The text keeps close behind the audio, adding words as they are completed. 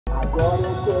Agora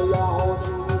eu sei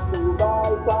aonde isso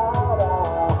vai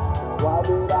parar. Não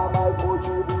haverá mais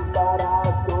motivos para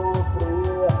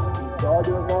sofrer. E só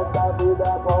Deus nessa vida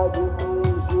pode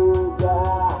me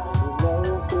julgar. E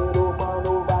nenhum ser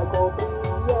humano vai compreender.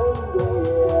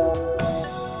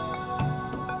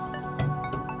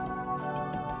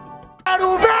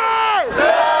 Quero ver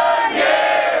sangue!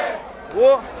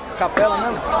 Ô, capela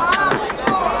mesmo?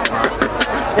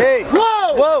 Ei!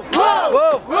 Uou! Uou!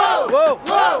 Uou! Uou! Uou!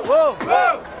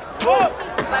 Uou!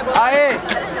 Aê!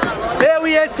 Eu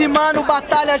e esse mano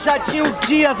batalha já tinha uns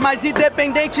dias, mas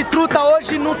independente truta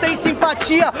hoje não tem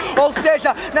simpatia. Ou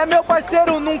seja, né, meu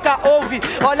parceiro nunca ouve.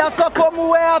 Olha só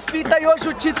como é a fita e hoje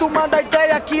o Tito manda a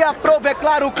ideia que aprova, é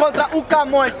claro, contra o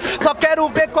Camões. Só quero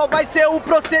ver qual vai ser o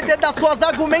proceder das suas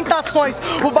argumentações.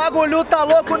 O bagulho tá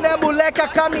louco, né moleque, a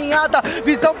caminhada.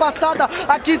 Visão passada,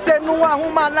 aqui cê não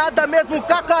arruma nada. Mesmo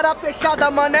com a cara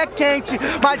fechada, mano, é quente.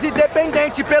 Mas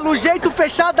independente, pelo jeito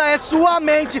fechada é sua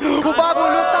mente. O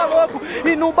bagulho tá louco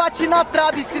e não bate na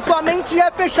trave. Se sua mente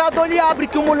é fechada, ele abre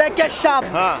que o moleque é chave.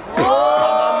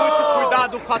 Toma muito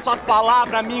cuidado com as suas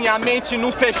palavras. Minha mente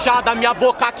não fechada, minha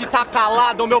boca aqui tá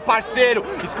calada. Ô meu parceiro,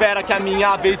 espera que é a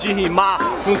minha vez de rimar.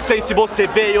 Não sei se você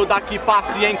veio daqui pra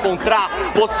se encontrar.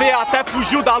 Você até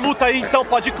fugiu da luta, então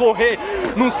pode correr.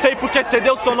 Não sei porque você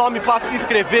deu seu nome pra se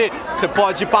inscrever. Você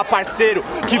pode ir pra parceiro,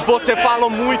 que você fala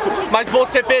muito, mas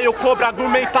você veio cobra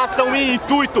argumentação e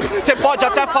intuito. Você pode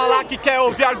até falar que quer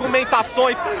ouvir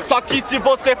argumentações, só que se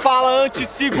você fala antes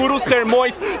segura os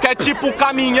sermões. Que é tipo um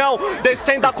caminhão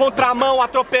descendo a contramão,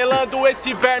 atropelando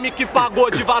esse verme que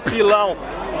pagou de vacilão.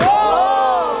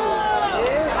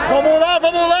 Vamos lá,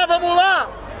 vamos lá, vamos lá!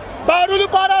 Barulho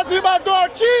para as rimas do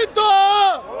Tito!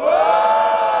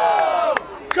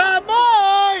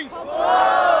 Camões!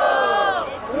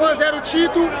 1-0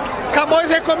 Tito. Camões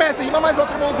recomeça, rima mais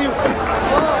outro mãozinho.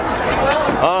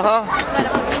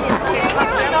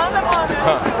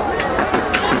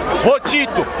 Ô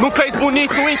Tito, não fez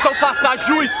bonito, então faça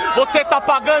jus. Você tá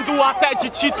pagando até de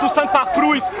Tito Santa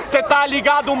Cruz. Cê tá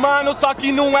ligado, mano, só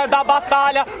que não é da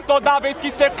batalha. Toda vez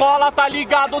que cê cola, tá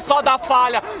ligado só da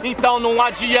falha. Então não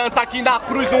adianta que na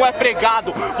cruz não é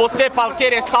pregado. Você pra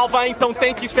querer salva, então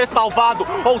tem que ser salvado.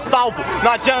 Ou salvo,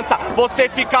 não adianta você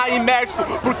ficar imerso,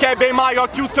 porque é bem maior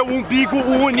que o seu umbigo,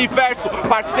 o universo.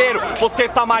 Parceiro, você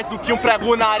tá mais do que um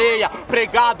prego na areia,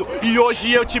 pregado. E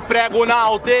hoje eu te prego na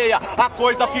aldeia. A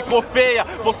coisa ficou feia,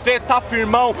 você tá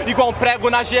firmão, igual um prego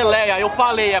na geleia. Eu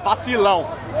falei, é vacilão.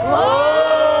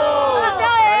 Mata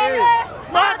ele!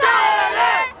 Mata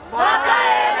ele! Mata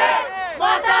ele!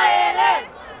 Mata ele!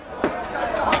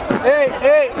 Ei,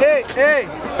 ei, ei, ei!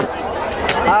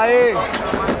 Aê!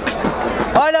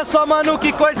 Olha só, mano,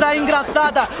 que coisa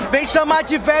engraçada. Vem chamar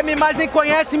de verme, mas nem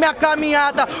conhece minha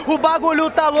caminhada. O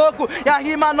bagulho tá louco e a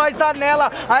rima nós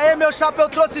anela. Aê, meu chapa, eu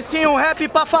trouxe sim um rap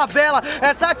pra favela.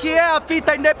 Essa aqui é a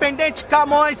fita independente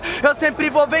Camões. Eu sempre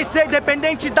vou vencer,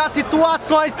 independente das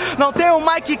situações. Não tem um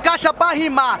Mike caixa pra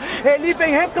rimar. Ele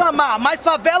vem reclamar, mas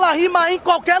favela rima em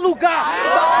qualquer lugar.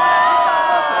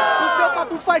 O seu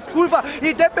papo faz curva,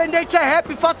 independente é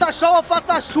rap, faça show ou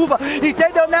faça chuva.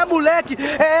 Entendeu, né, moleque?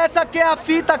 É essa que é a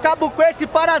fita, acabo com esse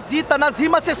parasita. Nas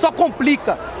rimas cê só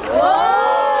complica.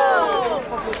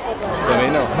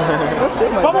 Também não. Você,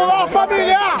 mano. Vamos lá,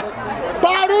 família!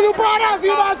 Barulho para as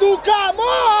rimas do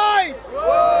Camões!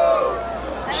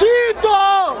 Tito!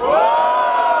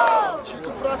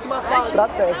 Tito, próxima fase.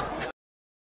 Estratégia.